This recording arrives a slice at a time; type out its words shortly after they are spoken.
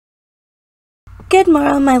Good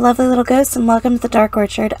morning, my lovely little ghosts, and welcome to the Dark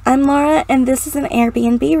Orchard. I'm Laura, and this is an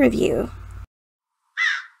Airbnb review.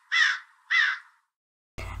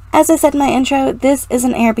 As I said in my intro, this is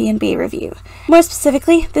an Airbnb review. More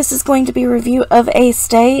specifically, this is going to be a review of a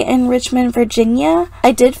stay in Richmond, Virginia.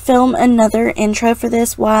 I did film another intro for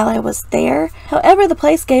this while I was there. However, the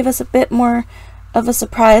place gave us a bit more of a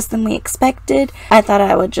surprise than we expected. I thought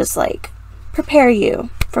I would just prepare you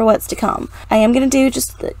for what's to come. I am going to do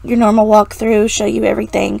just your normal walkthrough, show you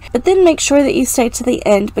everything, but then make sure that you stay to the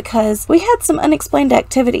end because we had some unexplained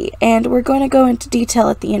activity and we're going to go into detail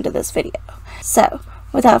at the end of this video. So,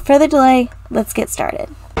 without further delay, let's get started.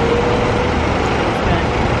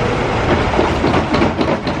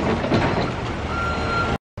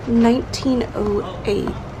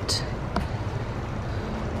 (1908)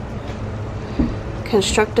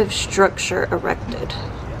 constructive structure erected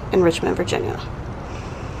in Richmond, Virginia.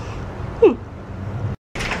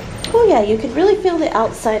 Oh yeah, you could really feel the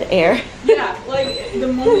outside air. Yeah, like the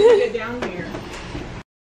moment you get down here.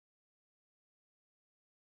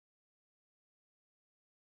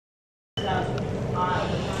 Up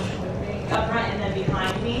front and then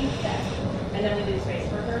behind me, and then we do space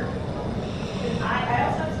for her. I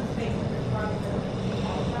also have some space for her.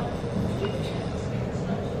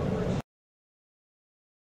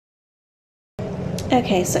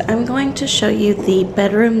 Okay, so I'm going to show you the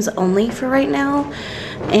bedrooms only for right now,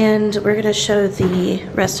 and we're going to show the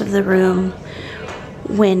rest of the room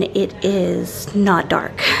when it is not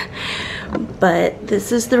dark. But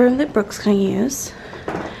this is the room that Brooke's going to use.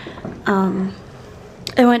 I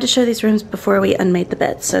wanted to show these rooms before we unmade the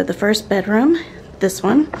bed. So the first bedroom, this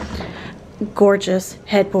one, gorgeous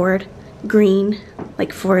headboard, green,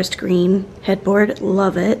 like forest green headboard,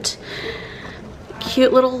 love it.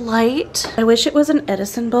 Cute little light. I wish it was an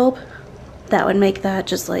Edison bulb. That would make that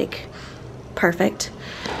just perfect.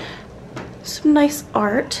 Some nice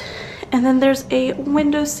art. And then there's a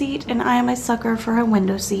window seat, and I am a sucker for a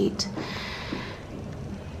window seat.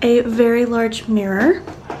 A very large mirror.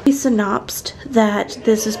 He synopsed that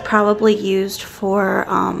this is probably used for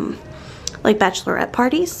bachelorette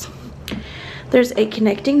parties. There's a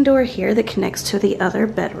connecting door here that connects to the other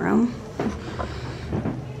bedroom.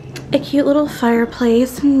 A cute little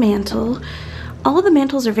fireplace and mantle. All of the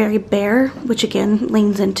mantles are very bare, which again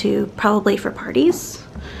leans into probably for parties.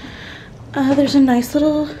 There's a nice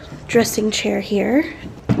little dressing chair here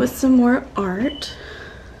with some more art.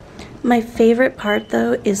 My favorite part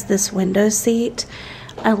though is this window seat.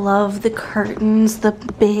 I love the curtains, the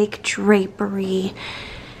big drapery.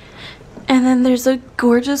 And then there's a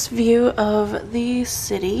gorgeous view of the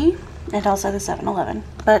city and also the 7-Eleven,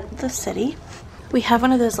 but the city. We have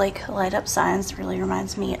one of those light up signs that really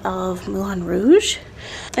reminds me of Moulin Rouge.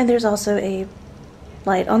 And there's also a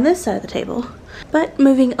light on this side of the table. But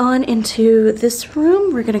moving on into this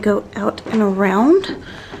room, we're gonna go out and around.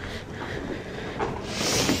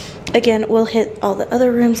 Again, we'll hit all the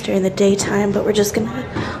other rooms during the daytime, but we're just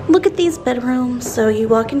gonna look at these bedrooms. So you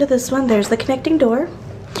walk into this one, there's the connecting door.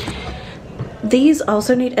 These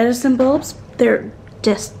also need Edison bulbs. They're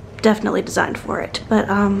just definitely designed for it, but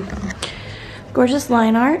gorgeous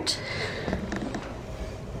line art.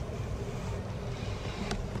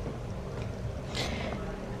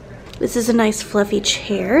 This is a nice fluffy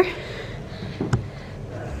chair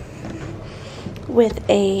with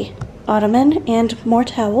a ottoman and more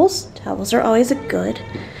towels. Towels are always a good.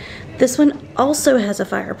 This one also has a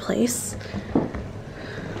fireplace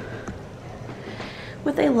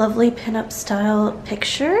with a lovely pinup style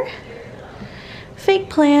picture. Fake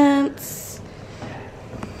plants.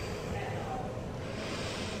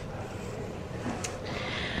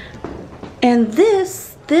 And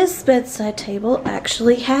this bedside table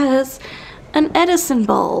actually has an Edison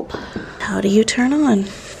bulb. How do you turn on?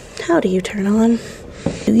 How do you turn on?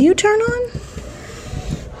 Do you turn on?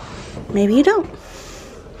 Maybe you don't.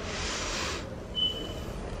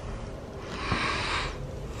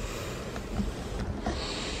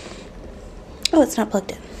 Oh, it's not plugged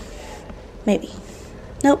in. Maybe.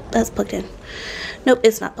 Nope, that's plugged in. Nope,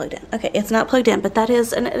 it's not plugged in. Okay, it's not plugged in, but that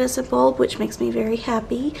is an Edison bulb, which makes me very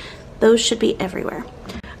happy. Those should be everywhere.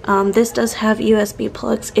 This does have USB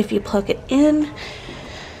plugs if you plug it in.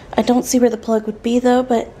 I don't see where the plug would be though,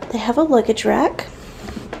 but they have a luggage rack.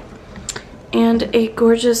 And a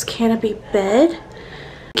gorgeous canopy bed.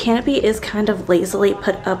 Canopy is kind of lazily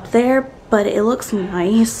put up there, but it looks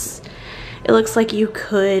nice. It looks like you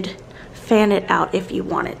could fan it out if you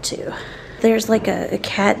wanted to. There's a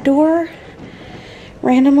cat door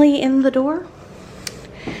randomly in the door.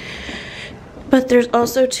 But there's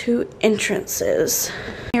also two entrances.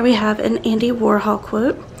 Here we have an Andy Warhol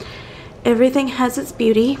quote. Everything Has Its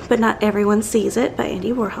Beauty, But Not Everyone Sees It by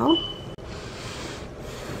Andy Warhol.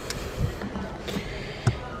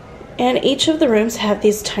 And each of the rooms have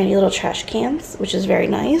these tiny little trash cans, which is very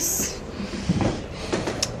nice.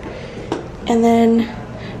 And then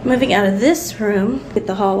moving out of this room, with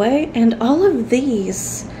the hallway, and all of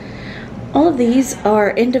these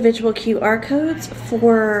are individual QR codes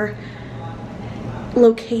for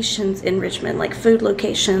locations in Richmond, like food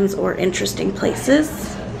locations or interesting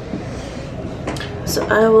places. So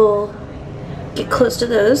I will get close to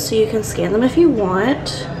those so you can scan them if you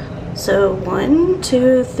want. So 1,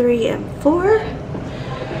 2, 3, and 4.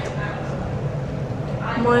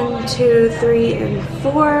 1, 2, 3, and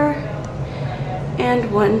 4.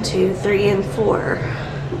 And 1, 2, 3, and 4.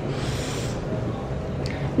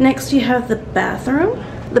 Next you have the bathroom.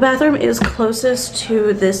 The bathroom is closest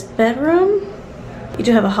to this bedroom. You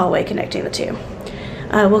do have a hallway connecting the two.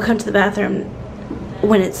 We'll come to the bathroom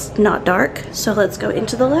when it's not dark, so let's go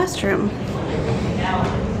into the last room.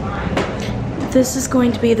 This is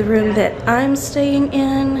going to be the room that I'm staying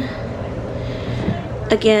in.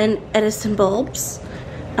 Again, Edison bulbs.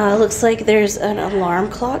 Looks like there's an alarm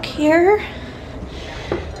clock here.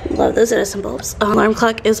 Love those Edison bulbs. Alarm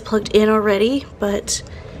clock is plugged in already, but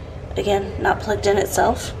again, not plugged in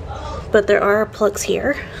itself. But there are plugs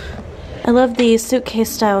here. I love the suitcase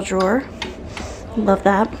style drawer. Love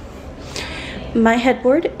that. My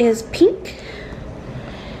headboard is pink,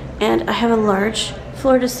 and I have a large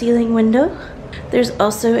floor to ceiling window. There's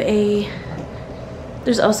also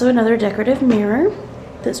another decorative mirror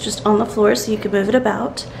that's just on the floor so you can move it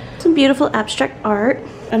about. Some beautiful abstract art,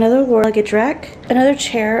 another luggage rack, another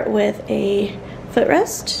chair with a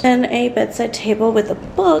footrest, and a bedside table with a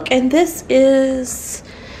book, and this is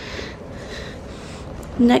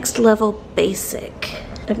Next Level Basic.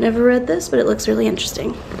 I've never read this, but it looks really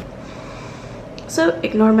interesting. So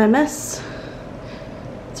ignore my mess.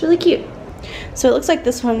 It's really cute. So it looks like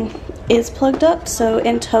this one is plugged up, so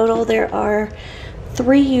in total there are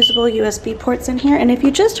 3 usable USB ports in here, and if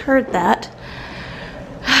you just heard that,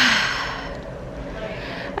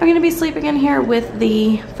 I'm gonna be sleeping in here with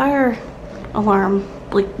the fire alarm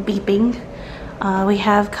beeping. We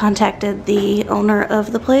have contacted the owner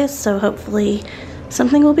of the place, so hopefully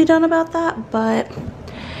something will be done about that, but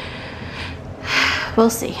we'll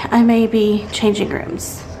see. I may be changing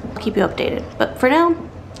rooms. I'll keep you updated, but for now,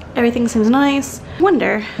 everything seems nice.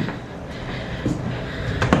 Wonder.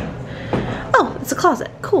 Oh, it's a closet.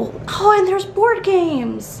 Cool. Oh, and there's board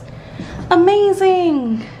games.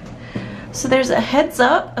 Amazing. So there's a Heads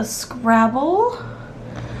Up, a Scrabble.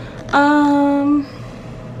 I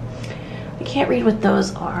can't read what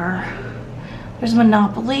those are. There's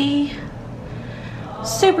Monopoly.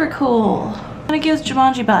 Super cool. Kind of gives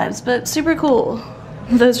Jumanji vibes, but super cool.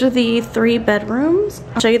 Those are the 3 bedrooms.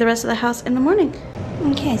 I'll show you the rest of the house in the morning.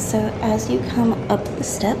 Okay, so as you come up the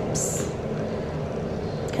steps,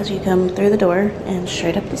 because you come through the door and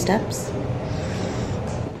straight up the steps,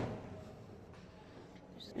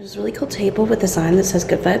 there's a really cool table with a sign that says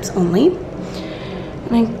Good Vibes Only.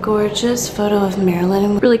 And a gorgeous photo of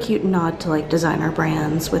Marilyn. Really cute nod to like designer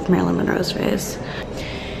brands with Marilyn Monroe's face.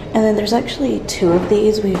 And then there's actually 2 of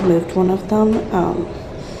these. We've moved one of them.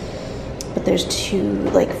 But there's 2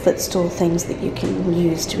 like footstool things that you can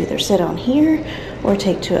use to either sit on here or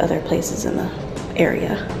take to other places in the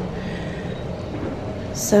area.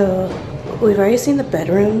 So we've already seen the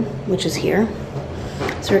bedroom, which is here.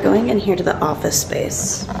 So we're going in here to the office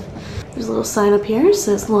space. There's a little sign up here that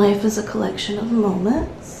says life is a collection of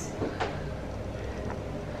moments.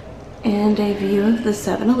 And a view of the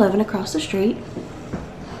 7-Eleven across the street.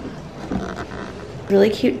 Really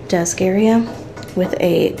cute desk area with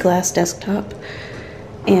a glass desktop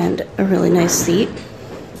and a really nice seat.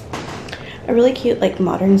 A really cute like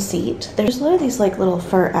modern seat. There's a lot of these like little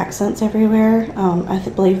fur accents everywhere. I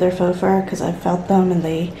believe they're faux fur because I've felt them and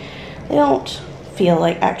they don't feel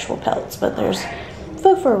like actual pelts, but there's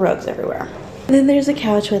faux fur rugs everywhere. And then there's a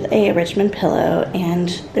couch with a Richmond pillow, and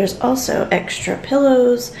there's also extra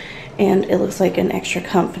pillows, and it looks like an extra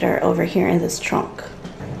comforter over here in this trunk.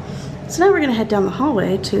 So now we're gonna head down the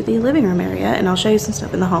hallway to the living room area, and I'll show you some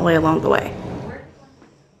stuff in the hallway along the way.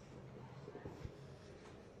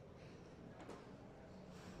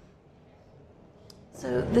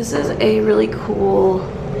 So this is a really cool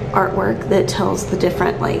artwork that tells the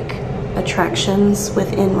different like attractions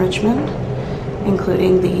within Richmond,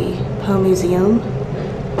 including the Poe Museum.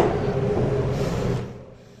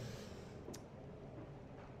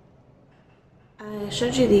 I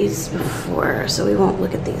showed you these before, so we won't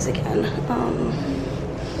look at these again.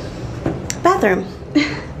 Bathroom.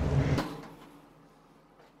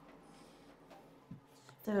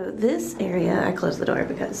 So this area, I closed the door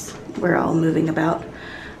because we're all moving about.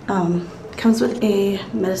 Comes with a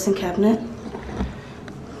medicine cabinet.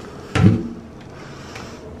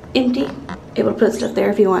 Empty. Able to put stuff there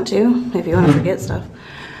if you want to forget stuff.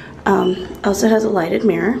 Also has a lighted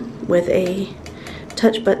mirror with a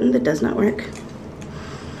touch button that does not work.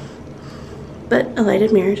 But a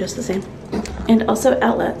lighted mirror just the same. And also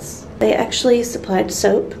outlets. They actually supplied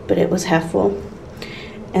soap, but it was half full.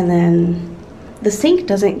 And then the sink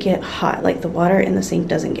doesn't get hot, like the water in the sink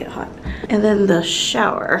doesn't get hot. And then the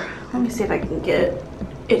shower, let me see if I can get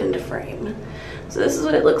it into frame. So this is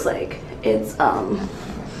what it looks like. It's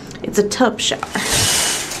a tub shower.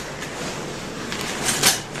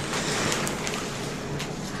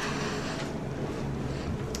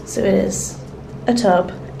 So it is a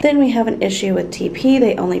tub. Then we have an issue with TP.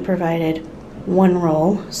 They only provided one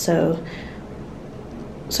roll, so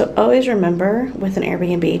always remember with an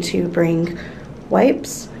Airbnb to bring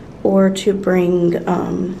wipes or to bring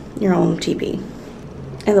your own TP.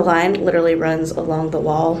 And the line literally runs along the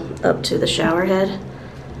wall up to the shower head.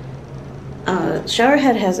 Shower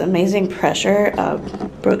head has amazing pressure.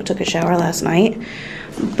 Brooke took a shower last night,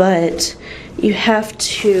 but you have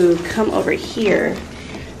to come over here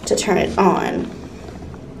to turn it on,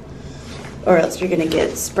 or else you're gonna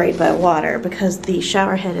get sprayed by water because the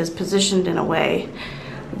shower head is positioned in a way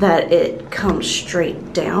that it comes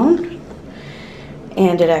straight down,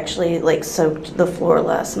 and it actually like soaked the floor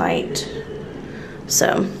last night.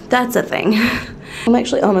 So that's a thing. I'm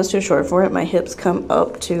actually almost too short for it. My hips come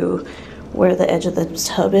up to where the edge of the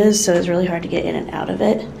tub is, so it's really hard to get in and out of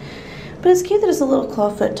it. But it's cute that it's a little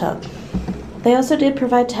clawfoot tub. They also did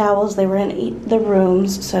provide towels. They were in the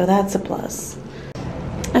rooms, so that's a plus.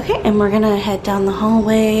 Okay, and we're gonna head down the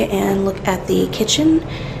hallway and look at the kitchen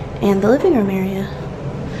and the living room area.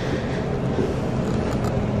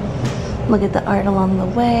 Look at the art along the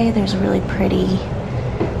way. There's really pretty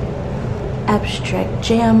abstract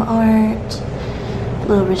jam art,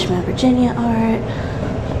 little Richmond, Virginia art.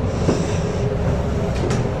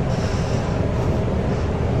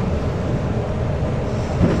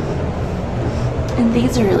 And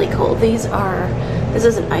these are really cool. This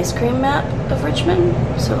is an ice cream map of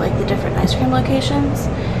Richmond, so like the different ice cream locations.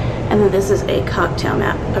 And then this is a cocktail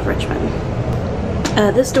map of Richmond.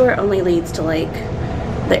 This door only leads to like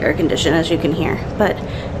the air condition, as you can hear. But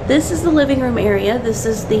this is the living room area. This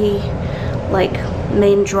is the like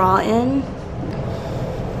main draw-in.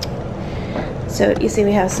 So you see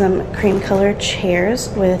we have some cream colored chairs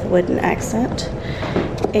with wooden accent.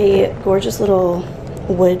 A gorgeous little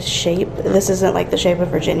wood shape. This isn't like the shape of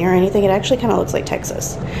Virginia or anything. It actually kind of looks like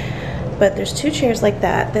Texas. But there's two chairs like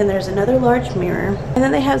that. Then there's another large mirror. And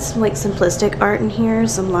then they have some like simplistic art in here,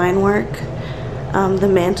 some line work. The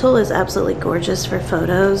mantle is absolutely gorgeous for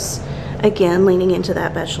photos. Again, leaning into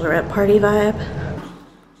that bachelorette party vibe.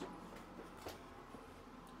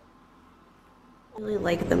 I really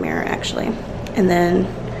like the mirror actually. And then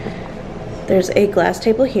there's a glass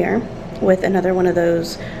table here with another one of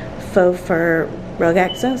those faux fur rug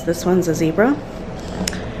accents. This one's a zebra.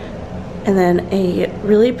 And then a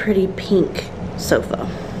really pretty pink sofa.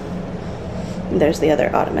 And there's the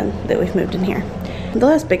other ottoman that we've moved in here. The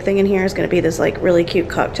last big thing in here is going to be this like really cute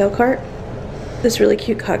cocktail cart. This really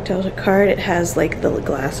cute cocktail cart, it has like the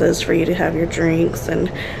glasses for you to have your drinks and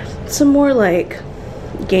some more like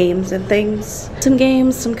games and things. Some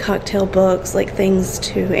games, some cocktail books, like things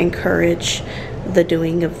to encourage the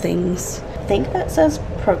doing of things. I think that says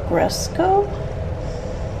Progresco.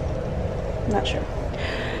 Not sure.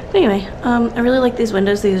 But anyway, I really like these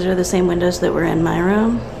windows. These are the same windows that were in my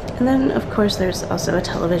room. And then, of course, there's also a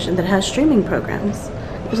television that has streaming programs.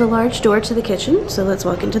 There's a large door to the kitchen, so let's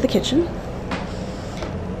walk into the kitchen.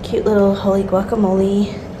 Cute little holy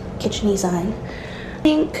guacamole kitchen sign. I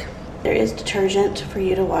think there is detergent for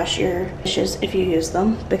you to wash your dishes if you use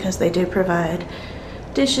them, because they do provide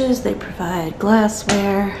dishes, they provide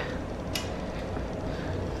glassware.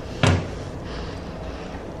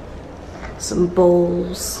 Some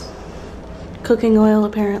bowls, cooking oil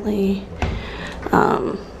apparently,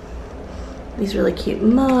 these really cute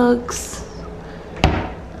mugs,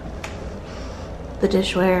 the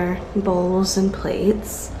dishware, bowls and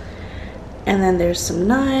plates, and then there's some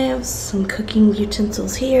knives, some cooking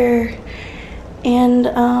utensils here, and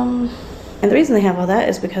the reason they have all that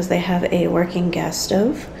is because they have a working gas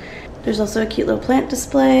stove. There's also a cute little plant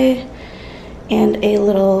display and a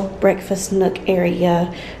little breakfast nook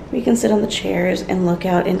area where you can sit on the chairs and look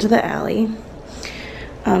out into the alley.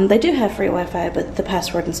 They do have free Wi-Fi, but the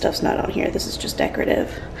password and stuff's not on here. This is just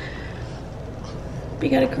decorative. But you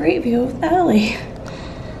got a great view of the alley.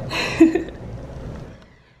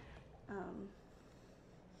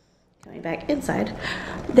 back inside,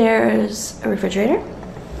 there's a refrigerator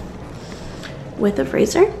with a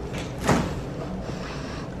freezer.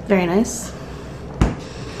 Very nice.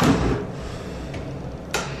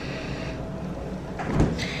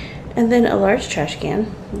 And then a large trash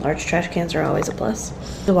can. Large trash cans are always a plus.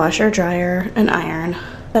 The washer, dryer, an iron.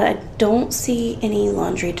 But I don't see any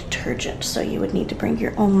laundry detergent, so you would need to bring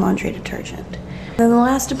your own laundry detergent. And then the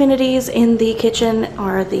last amenities in the kitchen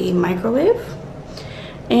are the microwave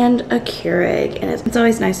and a Keurig. And it's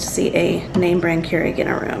always nice to see a name brand Keurig in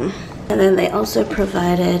a room. And then they also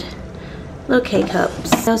provided little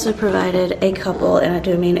K-cups. They also provided a couple, and I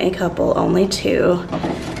do mean a couple, only 2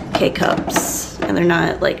 K-cups. And they're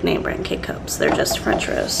not like name brand K-cups, they're just French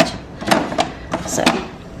roast. So,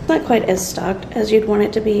 not quite as stocked as you'd want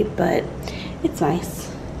it to be, but it's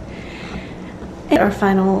nice. And our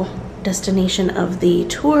final destination of the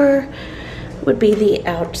tour would be the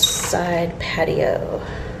outside patio.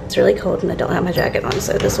 It's really cold and I don't have my jacket on,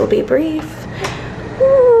 so this will be brief.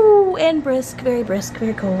 Ooh, and brisk, very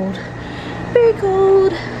cold. Very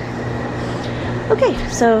cold. Okay,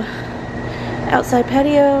 so outside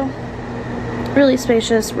patio, really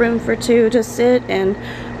spacious, room for 2 to sit and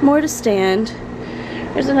more to stand.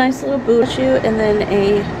 There's a nice little boot chute and then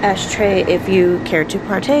a ashtray if you care to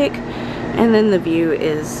partake. And then the view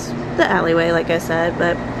is the alleyway, like I said,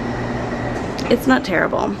 but it's not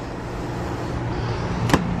terrible.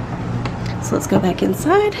 So let's go back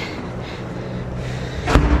inside.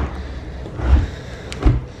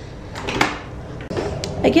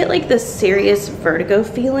 I get like this serious vertigo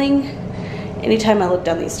feeling anytime I look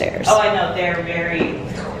down these stairs. Oh, I know, they're very...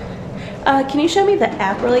 Can you show me the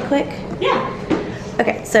app really quick? Yeah.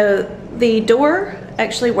 Okay, so the door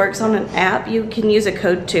actually works on an app. You can use a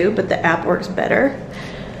code too, but the app works better.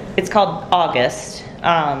 It's called August,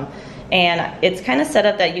 and it's kind of set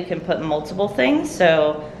up that you can put multiple things.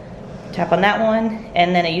 So tap on that one,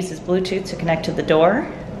 and then it uses Bluetooth to connect to the door,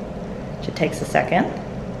 which takes a second.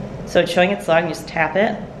 So it's showing it's locked, you just tap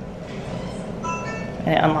it, and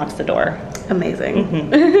it unlocks the door. Amazing.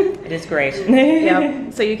 Mm-hmm. It is great. Yeah,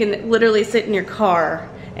 so you can literally sit in your car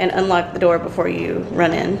and unlock the door before you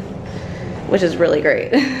run in, which is really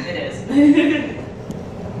great. It is.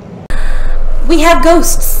 We have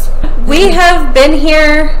ghosts. We have been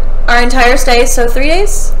here our entire stay, so 3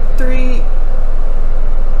 days?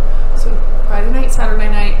 So Friday night, Saturday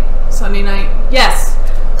night, Sunday night. Yes.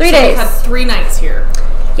 3 days. We've had 3 nights here.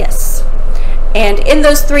 Yes. And in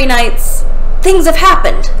those 3 nights, things have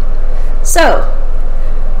happened. So,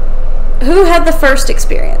 who had the first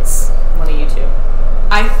experience? One of you two.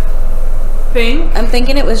 I think. I'm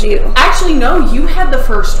thinking it was you. Actually, no, you had the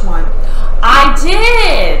first one. I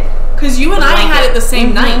did! Because you and I had it the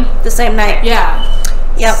same night. The same night. Yeah.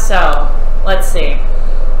 Yep. So, let's see.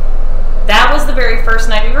 That was the very first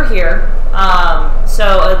night we were here.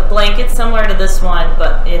 So a blanket similar to this one,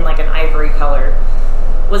 but in like an ivory color,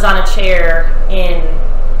 was on a chair in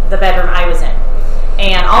the bedroom I was in.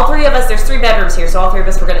 And all 3 of us, there's 3 bedrooms here, so all 3 of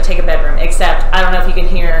us were going to take a bedroom, except I don't know if you can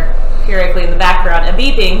hear periodically in the background a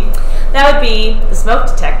beeping. That would be the smoke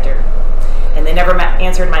detector. And they never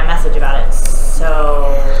answered my message about it.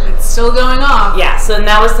 So It's still going off. yeah, so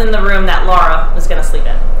that was in the room that Laura was going to sleep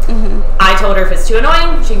in. I told her if it's too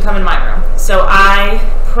annoying, she can come in my room. So I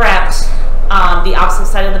prepped the opposite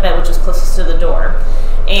side of the bed, which was closest to the door.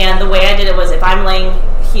 And the way I did it was if I'm laying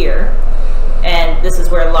here, and this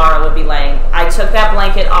is where Laura would be laying, I took that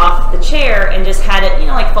blanket off the chair and just had it, you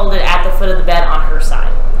know, like folded at the foot of the bed on her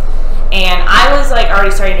side. And I was like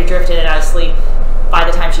already starting to drift in and out of sleep by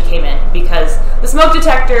the time she came in, because the smoke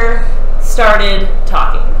detector started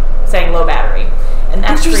talking, saying low battery. And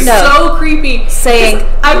that's Which was creepy. so creepy. Saying,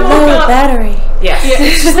 I woke low up. battery. Yeah. Yeah,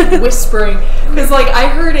 it's just like whispering. Because like I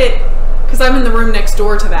heard it, because I'm in the room next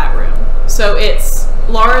door to that room. So it's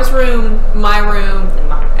Laura's room, my room,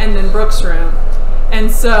 and then Brooke's room. And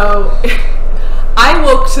so I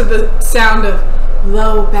woke to the sound of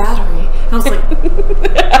low battery. And I was like,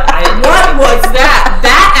 what was that?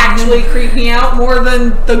 That actually creeped me out more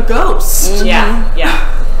than the ghost. Yeah,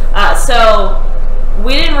 yeah. So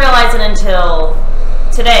we didn't realize it until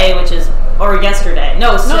today, which is, or yesterday.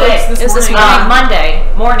 No, it's today. It's this morning.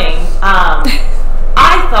 Monday morning.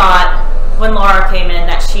 I thought when Laura came in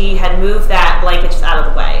that she had moved that blanket just out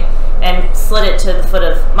of the way and slid it to the foot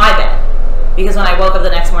of my bed, because when I woke up the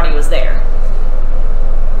next morning it was there.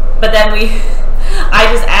 But then I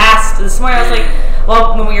just asked this morning, I was like,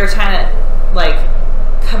 well, when we were trying to like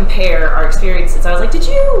compare our experiences, I was like, did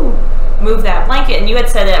you move that blanket? And you had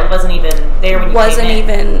said that it wasn't even there when you came in. Wasn't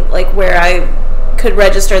even like where I could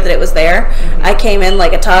register that it was there. I came in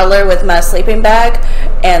like a toddler with my sleeping bag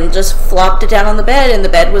and just flopped it down on the bed, and the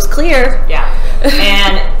bed was clear. Yeah.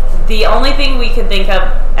 And the only thing we could think of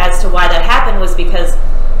as to why that happened was because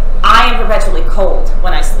I am perpetually cold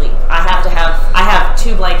when I sleep. I have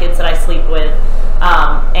 2 blankets that I sleep with,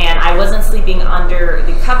 and I wasn't sleeping under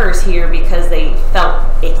the covers here because they felt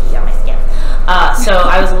icky on my skin. So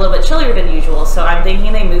I was a little bit chillier than usual. So I'm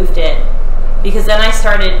thinking they moved it, because then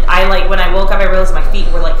when I woke up, I realized my feet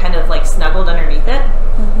were like kind of like snuggled underneath it.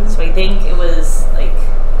 So I think it was like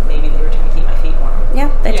maybe they were trying to keep my feet warm.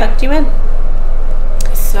 Yeah, they tucked you in.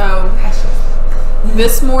 So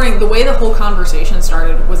this morning, the way the whole conversation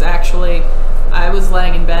started was actually, I was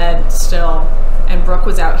laying in bed still, and Brooke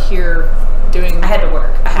was out here doing. I had to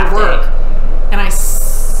work. I had to work, and I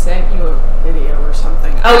sent you a video or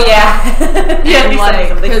something. Oh yeah, yeah,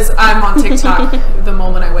 like, because I'm on TikTok the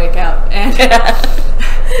moment I wake up and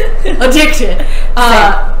addicted.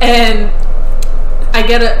 And I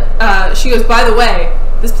get she goes, by the way,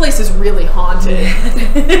 this place is really haunted.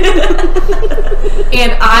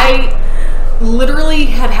 And I literally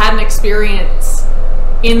had an experience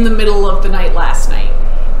in the middle of the night last night,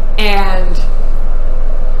 and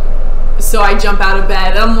so I jump out of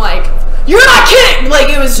bed and I'm like, you're not kidding! Like,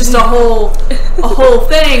 it was just a whole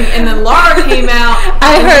thing. And then Laura came out.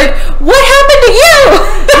 I heard, what happened to you?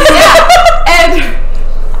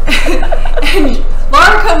 And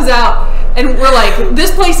Laura comes out, and we're like,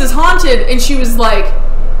 this place is haunted. And she was like,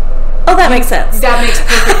 oh, that makes sense. That makes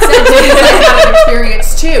perfect sense. Because I had an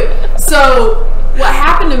experience too. So what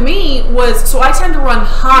happened to me was, so I tend to run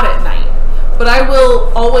hot at night, but I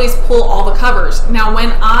will always pull all the covers. Now,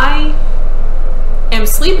 when I am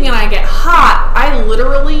sleeping and I get hot, I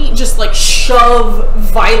literally just like shove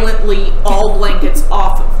violently all blankets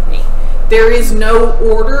off of me. There is no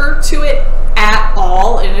order to it at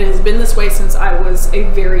all, and it has been this way since I was a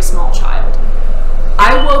very small child.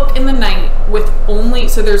 I woke in the night with only,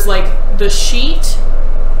 so there's like the sheet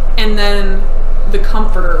and then the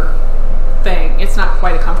comforter thing. It's not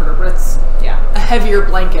quite a comforter, but it's, yeah, a heavier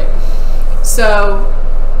blanket. So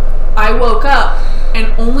I woke up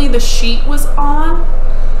and only the sheet was on,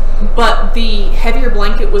 but the heavier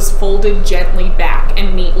blanket was folded gently back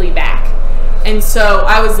and neatly back. And so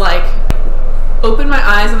I was like, open my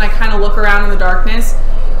eyes and I kind of look around in the darkness,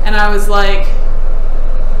 and I was like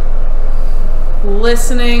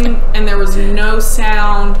listening, and there was no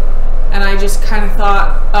sound, and I just kind of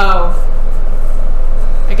thought, oh,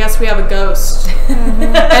 I guess we have a ghost.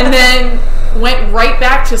 And then went right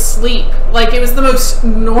back to sleep. Like, it was the most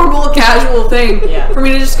normal, casual thing for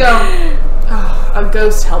me to just go, oh, a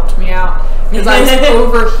ghost helped me out, because I was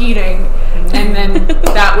overheating, and then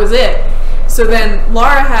that was it. So then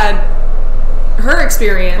Laura had her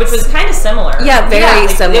experience, which was kind of similar. Yeah, very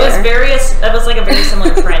similar. It was like a very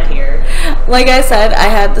similar trend here. Like I said, I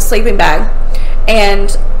had the sleeping bag,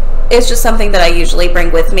 and it's just something that I usually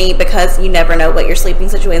bring with me because you never know what your sleeping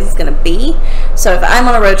situation is going to be. So if I'm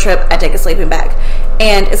on a road trip, I take a sleeping bag,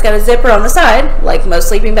 and it's got a zipper on the side, like most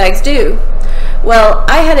sleeping bags do. Well,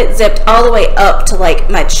 I had it zipped all the way up to like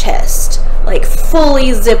my chest, like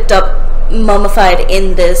fully zipped up, mummified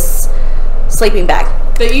in this sleeping bag.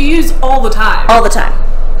 That you use all the time. All the time.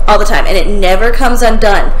 All the time. And it never comes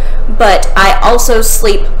undone. But I also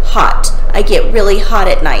sleep hot. I get really hot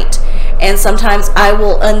at night. And sometimes I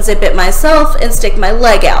will unzip it myself and stick my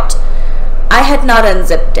leg out. I had not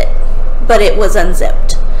unzipped it, but it was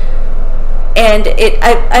unzipped. And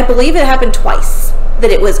I believe it happened twice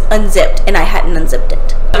that it was unzipped and I hadn't unzipped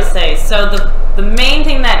it. Let's say, so the main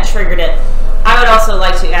thing that triggered it, I would also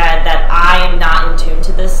like to add that I am not in tune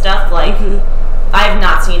to this stuff. Like, I have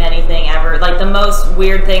not seen anything ever. Like, the most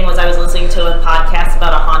weird thing was I was listening to a podcast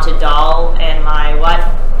about a haunted doll, and my what?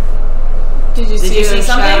 Did you see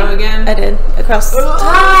something? Shadow again? I did. Across the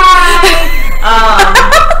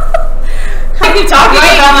I keep talking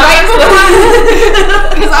about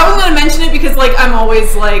because I was going to mention it because, like, I'm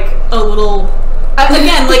always, like, a little...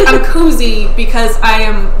 Again, like, I'm cozy because I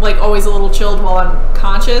am, like, always a little chilled while I'm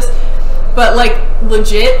conscious. But, like,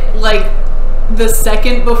 legit, like, the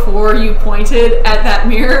second before you pointed at that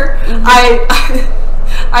mirror,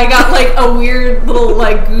 I got, like, a weird little,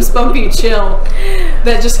 like, goosebumpy chill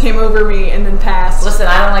that just came over me and then passed. Listen,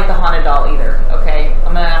 I don't like the haunted doll either, okay?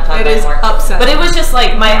 I'm gonna have to talk about it more. It is upsetting. But it was just,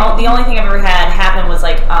 like, the only thing I've ever had happen was,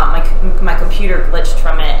 like, my computer glitched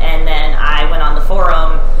from it, and then I went on the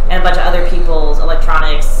forum, and a bunch of other people's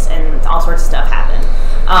electronics and all sorts of stuff happened.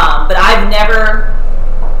 But I've never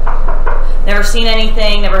seen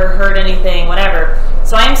anything, never heard anything, whatever.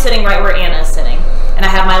 So I am sitting right where Anna is sitting, and I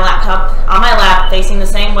have my laptop on my lap facing the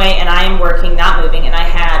same way, and I am working, not moving, and I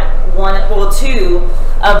had 2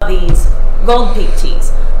 of these gold peak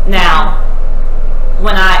teas. Now,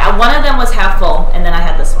 when one of them was half full, and then I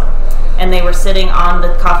had this one, and they were sitting on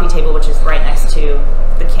the coffee table, which is right next to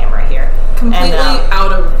the camera here. Completely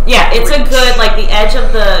out of it's reach. a good, like, the edge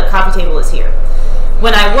of the coffee table is here.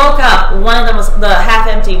 When I woke up, one of them was, the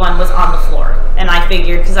half-empty one was on the floor, and I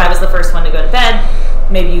figured, because I was the first one to go to bed,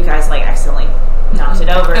 maybe you guys, like, accidentally knocked it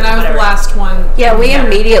over. And I was the last one. Yeah, we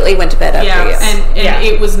immediately went to bed after you. And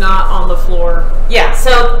it was not on the floor. Yeah,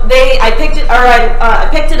 so I picked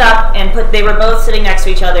it up and they were both sitting next to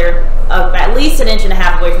each other, at least 1.5 inches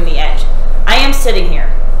away from the edge. I am sitting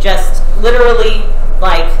here, just literally,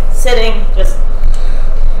 like, sitting, just,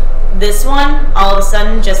 this one, all of a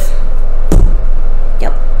sudden, just,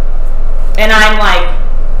 yep. And I'm like,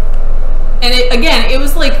 and it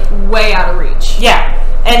was like way out of reach. Yeah,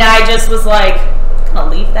 and I just was like, I'm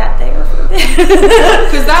gonna leave that there for a bit.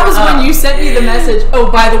 Because that was when you sent me the message, oh,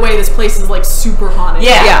 by the way, this place is like super haunted.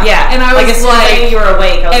 Yeah. And I was like, as soon as you were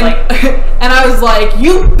awake, I was and I was like,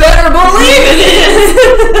 you better believe it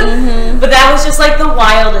is. But that was just like the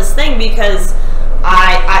wildest thing, because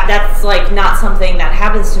I that's like not something that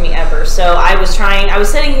happens to me ever. So I was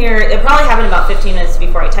sitting here, it probably happened about 15 minutes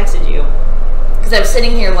before I texted you, because I was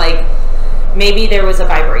sitting here like, maybe there was a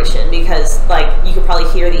vibration, because like you could probably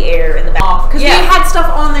hear the air in the back. Because we had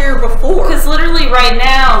stuff on there before. Because literally right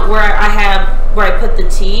now, where I put the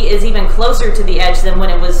tea is even closer to the edge than when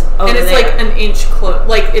it was over there. And it's like an inch close,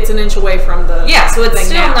 like it's an inch away from the so it's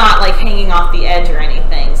still not like hanging off the edge or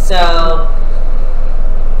anything. So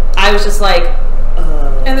I was just like,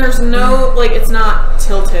 and there's no, like, it's not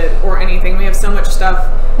tilted or anything. We have so much stuff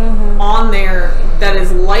on there that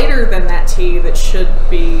is lighter than that tea that should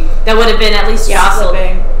be. That would have been at least jostled.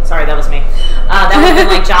 Sorry, that was me. That would have been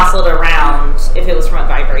like jostled around if it was from a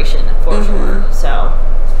vibration, for sure. So,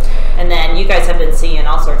 and then you guys have been seeing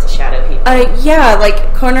all sorts of shadow people. Yeah,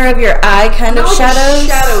 like corner of your eye kind of shadows.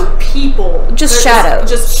 Shadow people. Just shadows.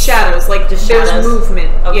 Just shadows. Like just there's shadows.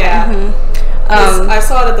 movement. Okay. Yeah. I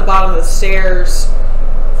saw it at the bottom of the stairs.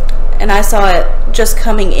 And I saw it just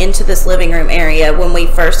coming into this living room area when we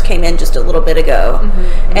first came in just a little bit ago.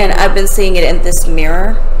 And I've been seeing it in this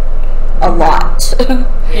mirror a lot.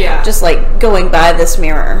 Yeah. Just like going by this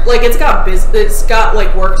mirror. Like it's got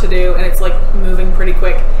like work to do, and it's like moving pretty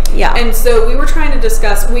quick. Yeah. And so we were trying to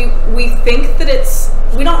discuss, we think that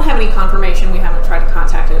we don't have any confirmation, we haven't tried to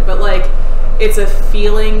contact it, but like it's a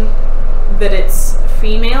feeling that it's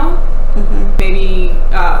female. Maybe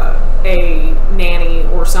a nanny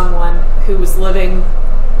or someone who was living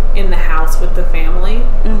in the house with the family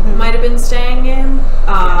might have been staying in.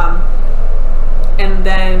 And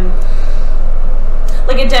then,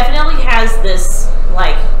 like, it definitely has this,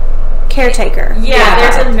 like, caretaker. Yeah,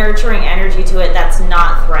 there's a nurturing energy to it that's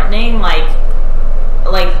not threatening. Like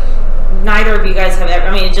neither of you guys have ever.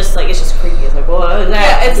 I mean, it's just creepy. It's like, what is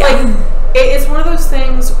that? Yeah, it's like it's one of those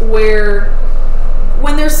things where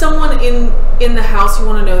when there's someone in the house, you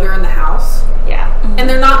want to know they're in the house. Yeah. And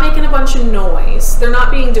they're not making a bunch of noise. They're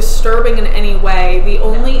not being disturbing in any way. The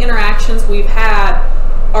only interactions we've had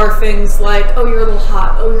are things like, oh, you're a little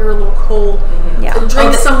hot. Oh, you're a little cold. Yeah.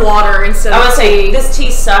 Drink some water instead of tea. Say, this tea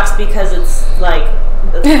sucks because it's like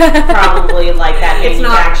probably like that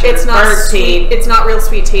manufactured bird tea. It's not real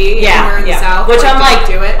sweet tea. Yeah. When you're in the South. Which I'm like,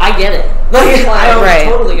 do it. I get it. Like, I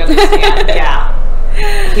totally understand. Yeah.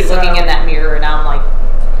 I keep looking in that mirror and I'm like,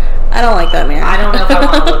 I don't like that mirror. I don't know if I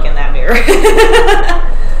want to look in that mirror.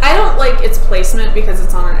 I don't like its placement because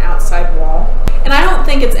it's on an outside wall. And I don't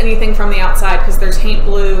think it's anything from the outside because there's paint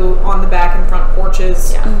blue on the back and front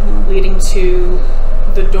porches leading to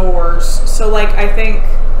the doors. So, like, I think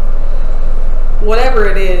whatever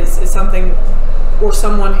it is something or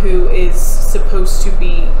someone who is supposed to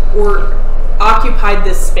be or occupied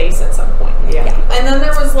this space at some point. Yeah. And then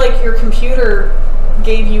there was, like, your computer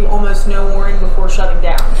gave you almost no warning before shutting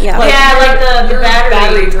down. Yeah. Like the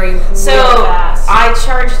battery drained so really fast. I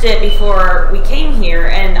charged it before we came here,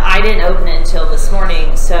 and I didn't open it until this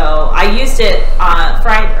morning. So I used it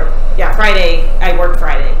Friday. I worked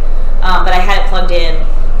Friday, but I had it plugged in,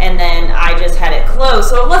 and then I just had it closed,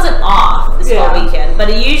 so it wasn't off this whole weekend. But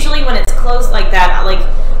it usually, when it's closed like that, like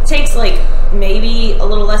it takes like maybe a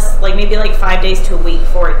little less, like maybe like 5 days to a week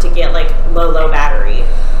for it to get like low battery.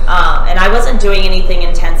 And I wasn't doing anything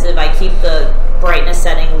intensive. I keep the brightness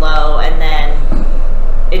setting low, and then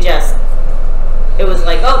it was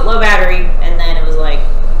like, oh, low battery, and then it was like,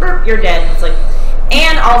 burp, you're dead. And it's like,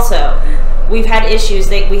 and also, we've had issues.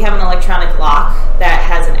 We have an electronic lock that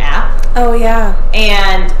has an app. Oh, yeah.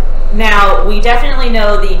 And now we definitely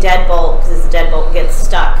know the deadbolt, because the deadbolt gets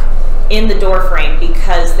stuck in the door frame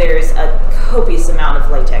because there's a copious amount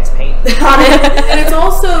of latex paint on it. And it's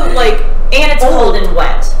also like, and it's cold and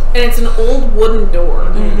wet. And it's an old wooden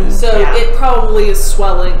door. So it probably is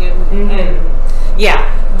swelling and yeah.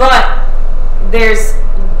 But there's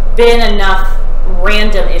been enough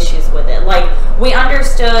random issues with it. Like, we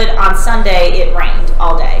understood on Sunday it rained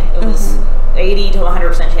all day. It was 80 to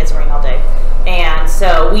 100% chance of rain all day. And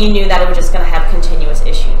so we knew that it was just going to have continuous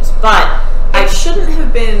issues. But I shouldn't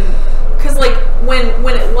have been, because like when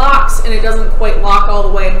it locks and it doesn't quite lock all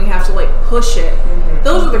the way and we have to like push it,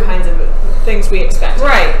 those are the kinds of things we expect.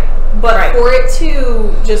 Right. But for it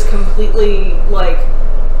to just completely like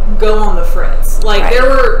go on the fritz, like there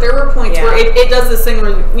were points where it does this thing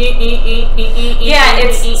where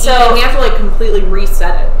so we have to like completely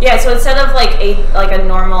reset it. Yeah, so instead of like a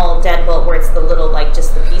normal deadbolt where it's the little like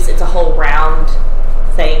just the piece, it's a whole round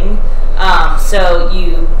thing. So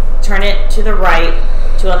you turn it to the right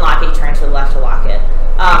to unlock it, you turn it to the left to lock it.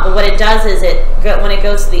 But what it does is when it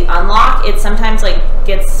goes to the unlock, it sometimes like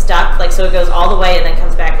gets stuck, like so it goes all the way and then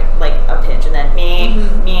comes back like a pinch and then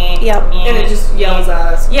and it just yells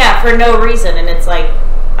at us. Yeah, for no reason, and it's like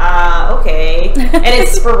okay, and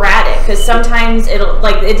it's sporadic because sometimes it'll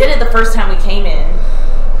like it did it the first time we came in.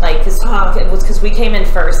 Like, it was because we came in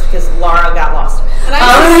first because Laura got lost. And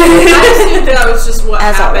I assumed that was just what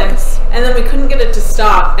happened. Always. And then we couldn't get it to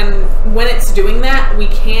stop. And when it's doing that, we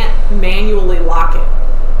can't manually lock it.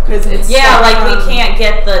 Because it's we can't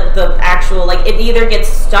get the actual, like, it either gets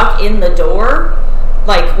stuck in the door,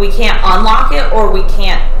 like, we can't unlock it, or we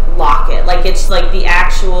can't lock it. Like, it's like the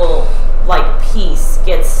actual, like, piece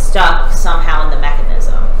gets stuck somehow in the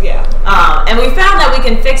mechanism. Yeah. And we found that we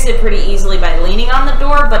can fix it pretty easily by leaning on the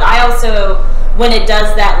door, but I also, when it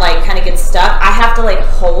does that, like, kind of gets stuck, I have to, like,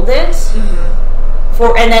 hold it,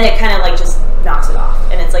 and then it kind of, like, just knocks it off.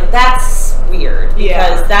 And it's like, that's weird,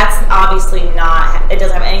 because that's obviously not, it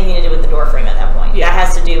doesn't have anything to do with the door frame at that point. That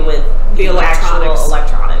has to do with the actual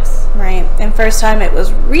electronics. Right. And first time it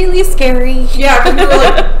was really scary. Yeah, because we were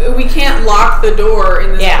like, we can't lock the door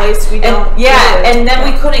in this place. We don't. And then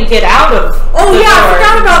we couldn't get out of the door. I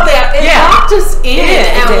forgot about that. It locked us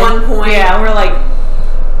in at one point. Yeah, and we're like,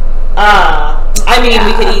 I mean,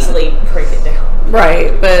 we could easily break it down.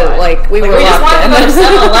 Right, but like we were just locked wanted in. to go to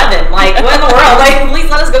 7-Eleven. Like, what in the world? Like, please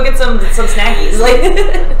let us go get some snackies. Like.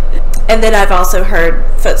 And then I've also heard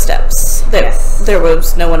footsteps that there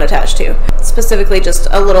was no one attached to. Specifically, just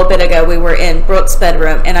a little bit ago, we were in Brooke's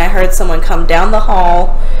bedroom, and I heard someone come down the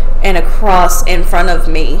hall and across in front of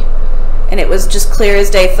me, and it was just clear as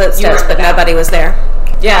day footsteps, but nobody was there.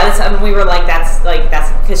 Yeah, we were like, that's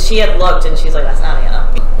because she had looked, and she's like, that's not Anna.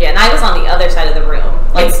 Yeah, and I was on the other side of the room,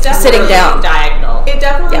 like sitting down, diagonal. It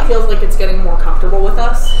definitely feels like it's getting more comfortable with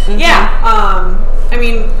us. Yeah. I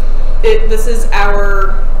mean, this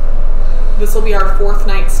will be our 4th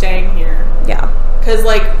night staying here. Yeah. Because,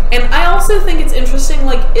 like, and I also think it's interesting,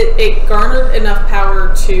 like, it garnered enough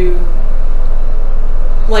power to,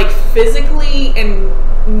 like, physically and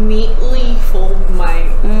neatly fold my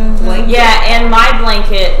blanket. Yeah, and my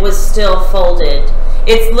blanket was still folded.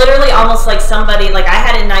 It's literally almost like somebody, like, I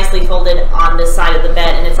had it nicely folded on this side of the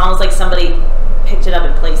bed, and it's almost like somebody picked it up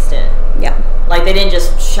and placed it. Yeah. Like, they didn't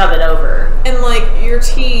just shove it over. And, like, your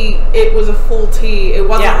tea, it was a full tea. It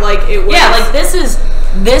wasn't like it was... Yeah, like, this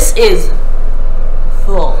is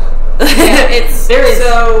full. Yeah, there is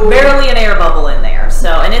barely an air bubble in there.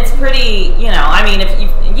 So, and it's pretty, I mean, if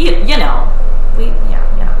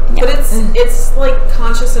But it's, like,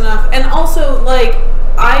 conscious enough. And also, like,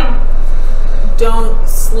 I don't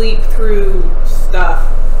sleep through stuff.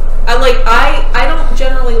 I don't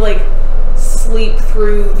generally, like, sleep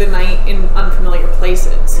through the night in unfamiliar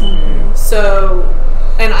places. So,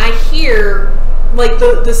 and I hear, like,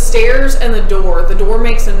 the stairs and the door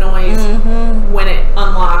makes a noise when it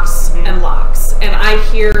unlocks and locks. And I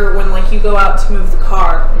hear when, like, you go out to move the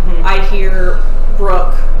car, I hear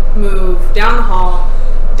Brooke move down the hall,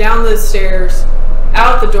 down the stairs,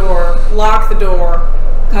 out the door, lock the door,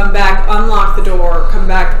 come back, unlock the door, come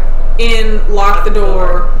back in, lock the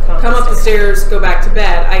door, come up the stairs, go back to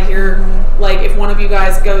bed. I hear, like, if one of you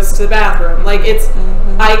guys goes to the bathroom, like, it's,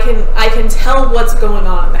 I can tell what's going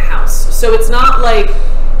on in the house. So it's not like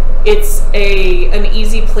it's an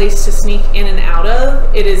easy place to sneak in and out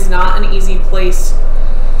of. It is not an easy place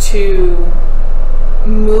to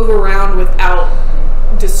move around without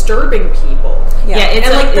disturbing people. Yeah, it's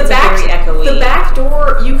like the back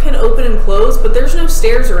door you can open and close, but there's no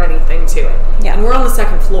stairs or anything to it. Yeah. And we're on the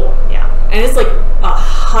 2nd floor. Yeah. And it's like a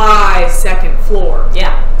high 2nd floor.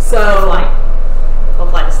 Yeah. So full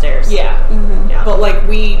flight of stairs. Yeah. Yeah. But like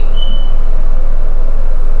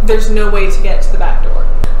there's no way to get to the back door.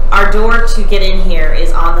 Our door to get in here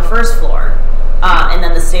is on the 1st floor. and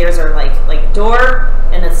then the stairs are like door,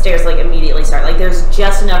 and the stairs like immediately start. Like there's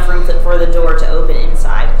just enough room for the door to open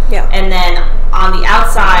inside. Yeah. And then on the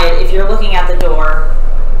outside, if you're looking at the door,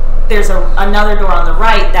 there's another door on the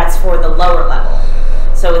right that's for the lower level.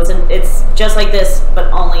 So it's just like this,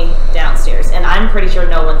 but only downstairs. And I'm pretty sure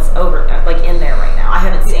no one's in there right now. I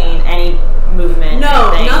haven't seen any movement.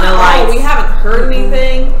 No, anything, none no at lights. all. We haven't heard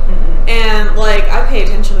anything. And like I pay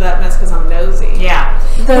attention to that mess because I'm nosy. Yeah.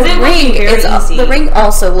 The ring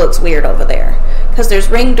also looks weird over there because there's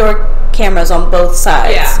ring door cameras on both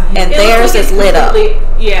sides. Yeah. And theirs is lit up.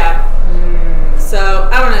 Yeah. So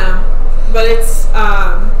I don't know, but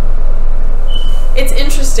it's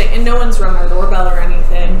interesting, and no one's rung our doorbell or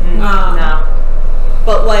anything. No.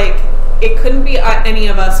 But like, it couldn't be any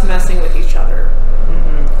of us messing with each other.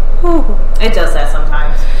 It does that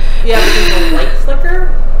sometimes. Yeah, because the light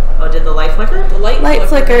flicker. Oh, did the light flicker? The light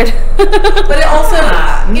flickered. But it also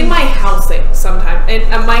in my house sometimes, and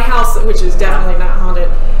at my house, which is definitely not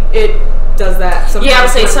haunted, it does that. Sometimes yeah, I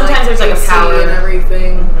would say sometimes there's like a power and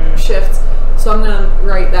everything shifts. So I'm gonna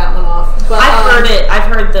write that one off. But I've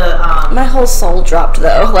heard the. My whole soul dropped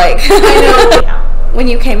though. Like I know. When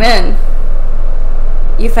you came in,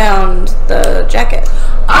 you found the jacket.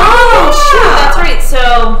 Oh, shoot, that's right.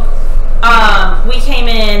 So, we came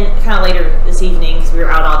in kind of later this evening because we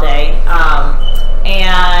were out all day,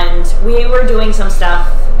 and we were doing some stuff,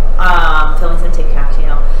 filming some TikToks,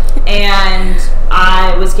 and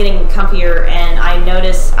I was getting comfier, and I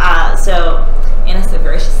noticed, so Anna so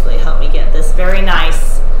graciously helped me get this very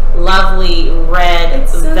nice, lovely red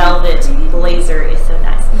velvet blazer. It's so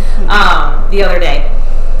nice. The other day,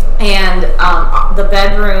 and the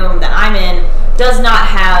bedroom that I'm in does not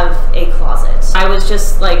have a closet. I was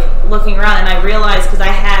just like looking around, and I realized because I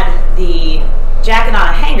had the jacket on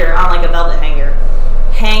a hanger, on like a velvet hanger,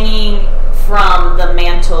 hanging from the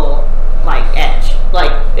mantle like edge.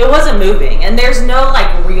 Like it wasn't moving, and there's no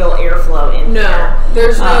like real airflow in here. No,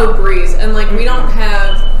 there's no breeze, and like we don't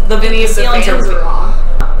have any of the ceilings fans are on.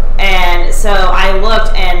 And so I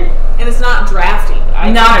looked, and it's not drafty.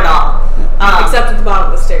 Not at all. Except at the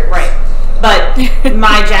bottom of the stairs. Right. But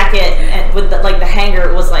my jacket with the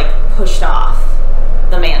hanger was like pushed off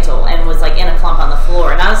the mantle and was like in a clump on the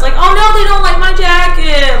floor, and I was like, oh no, they don't like my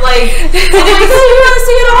jacket. Like, I'm like, oh, you want to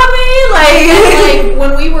see it on me? Like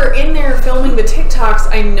when we were in there filming the TikToks,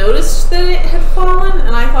 I noticed that it had fallen,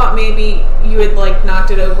 and I thought maybe you had like knocked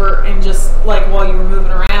it over and just like while you were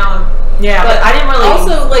moving around. Yeah, but I didn't really.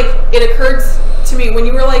 Also, like it occurred to me when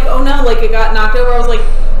you were like, oh no, like it got knocked over. I was like,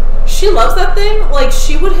 she loves that thing. Like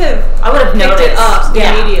she would have. I would have picked it up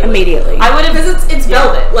immediately. I would have because it's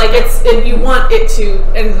velvet. Like and you want it to,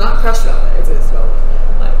 and it's not crushed velvet. It's velvet.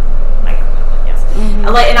 Like yes. And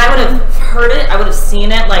I would have heard it. I would have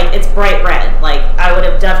seen it. Like it's bright red. Like I would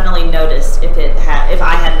have definitely noticed if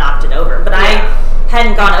I had knocked it over. But I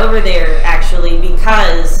hadn't gone over there actually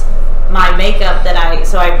because my makeup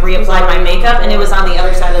so I reapplied my makeup, and it was on the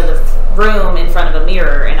other side of the room in front of a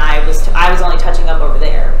mirror, and I was only touching up over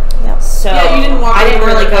there. Yep. So you didn't walk. I didn't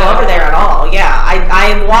really go over there at all. Yeah,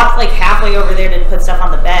 I walked like halfway over there to put stuff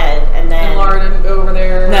on the bed, and then Laura didn't go over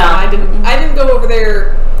there. No, I didn't go over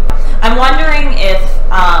there. I'm wondering if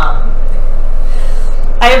I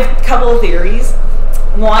have a couple of theories.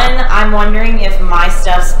 One, I'm wondering if my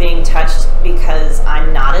stuff's being touched because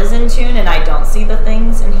I'm not as in tune and I don't see the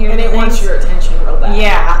things and hear the things. And it wants your attention real bad.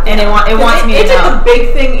 Yeah, and it wants me to know. It did the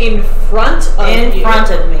big thing in front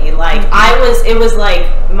of me. Like it was like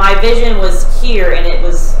my vision was here, and it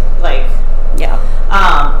was like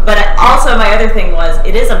but also my other thing was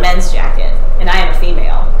it is a men's jacket, and I am a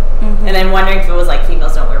female, and I'm wondering if it was like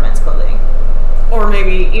females don't wear men's clothing, or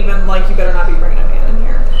maybe even like you better not be bringing a man in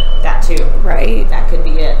here. That too. Right. That could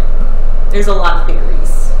be it. There's a lot of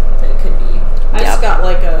theories that it could be. I just got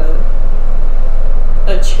like a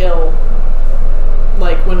chill,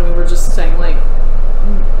 like when we were just saying like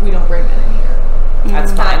we don't bring men in here.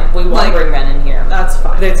 That's fine. We won't bring men in here. That's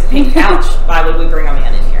fine. It's a pink couch. Why would we bring a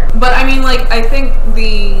man in here? But I mean, like I think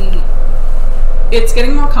it's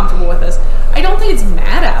getting more comfortable with us. I don't think it's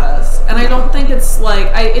mad at us, and I don't think it's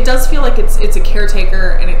like it does feel like it's a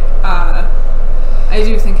caretaker, and I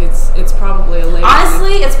do think it's probably a lady.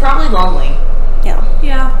 Honestly, it's probably lonely. Yeah.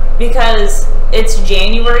 Yeah. Because it's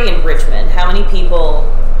January in Richmond. How many people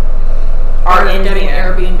are in getting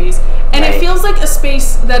here? Airbnbs? And it feels like a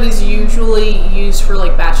space that is usually used for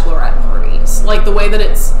like bachelorette parties. Like the way that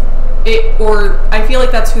or I feel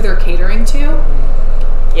like that's who they're catering to.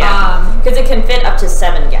 Yeah. Because it can fit up to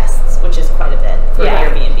 7 guests, which is quite a bit for an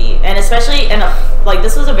Airbnb. And especially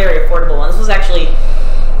this was a very affordable one. This was actually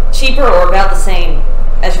cheaper or about the same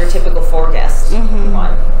as your typical 4-guest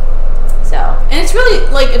one. So, and it's really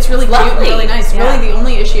cute and really nice. Yeah. Really, the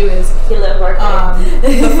only issue is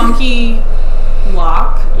the funky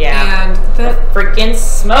lock. Yeah. And the freaking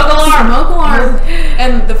smoke alarm.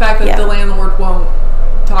 And the fact that the landlord won't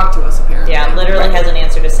talk to us apparently. Yeah, literally hasn't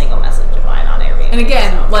answered a single message of mine on Airbnb. And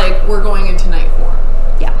again, like, we're going into night 4.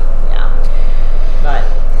 Yeah. But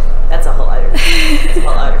that's a whole other thing.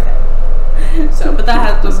 So, but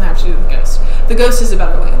that doesn't have to do with the ghost. The ghost is a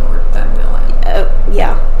better landlord than the landlord.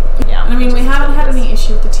 Yeah. And I mean, we haven't had any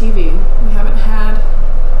issue with the TV. We haven't had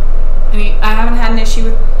I haven't had an issue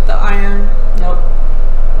with the iron. Nope.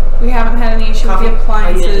 We haven't had any issue with the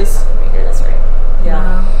appliances. That's right.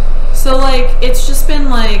 Yeah. So, like, it's just been,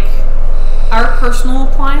 like, our personal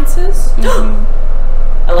appliances.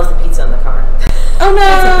 I left the pizza in the car. Oh, no.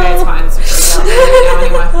 It's okay, it's fine. It's pretty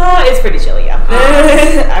anyway. It's pretty chilly, yeah.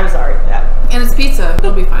 I'm sorry for that. And it's pizza.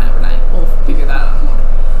 It'll be fine overnight. We'll figure that out.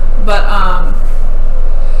 But,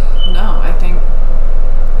 no, I think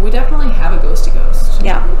we definitely have a ghosty ghost.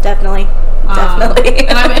 Yeah, definitely. Definitely.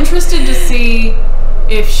 And I'm interested to see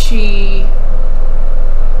if she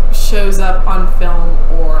shows up on film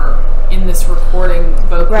or in this recording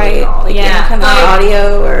vocally. Right, like yeah, kind of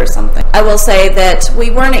audio or something. I will say that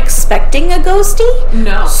we weren't expecting a ghosty.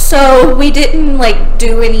 No. So we didn't like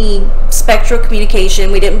do any spectral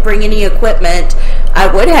communication. We didn't bring any equipment. I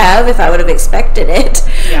would have if I would have expected it.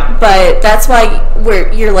 Yeah. But that's why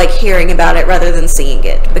you're like hearing about it rather than seeing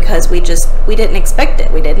it, because we didn't expect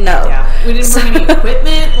it. We didn't know. Yeah. We didn't bring any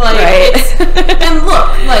equipment. Like, right. And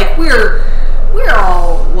look, like we're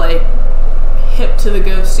all like hip to the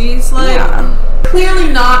ghosties. Like, clearly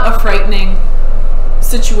not a frightening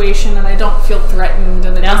situation, and I don't feel threatened,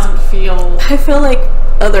 and it doesn't feel. I feel like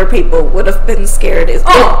other people would have been scared,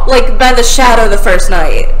 like by the shadow the first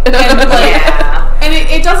night. And, like, and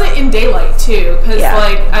it does it in daylight too, because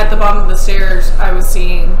like at the bottom of the stairs, I was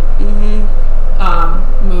seeing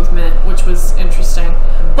movement, which was interesting,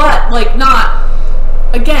 but like not.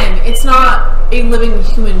 Again, it's not a living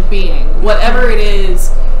human being. Whatever it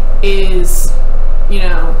is,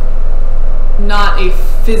 not a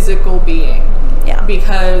physical being. Yeah.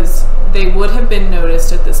 Because they would have been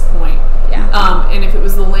noticed at this point. Yeah. And if it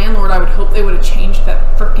was the landlord, I would hope they would have changed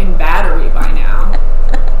that frickin' battery by now.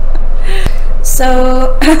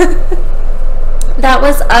 So that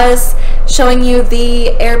was us showing you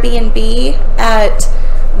the Airbnb at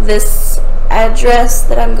this address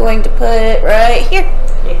that I'm going to put right here.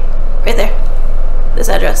 Yeah. Right there. This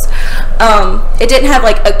address. It didn't have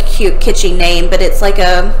like a cute kitschy name, but it's like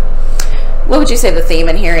a, what would you say the theme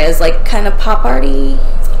in here is? Like kind of pop arty?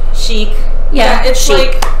 Chic. Yeah, it's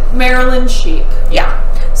chic. like Maryland chic.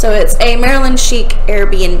 Yeah. So it's a Maryland chic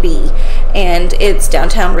Airbnb, and it's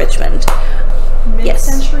downtown Richmond.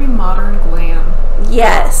 Mid-century modern glam.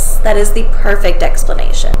 Yes, that is the perfect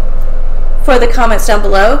explanation. For the comments down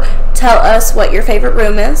below, tell us what your favorite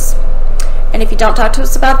room is. And if you don't talk to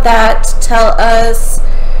us about that, tell us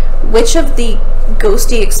which of the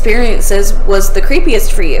ghosty experiences was the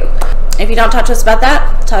creepiest for you. If you don't talk to us about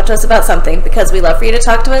that, talk to us about something, because we love for you to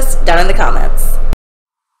talk to us down in the comments.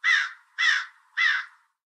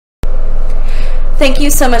 Thank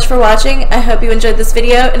you so much for watching. I hope you enjoyed this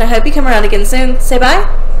video, and I hope you come around again soon. Say bye.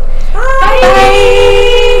 Bye.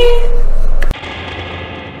 Bye.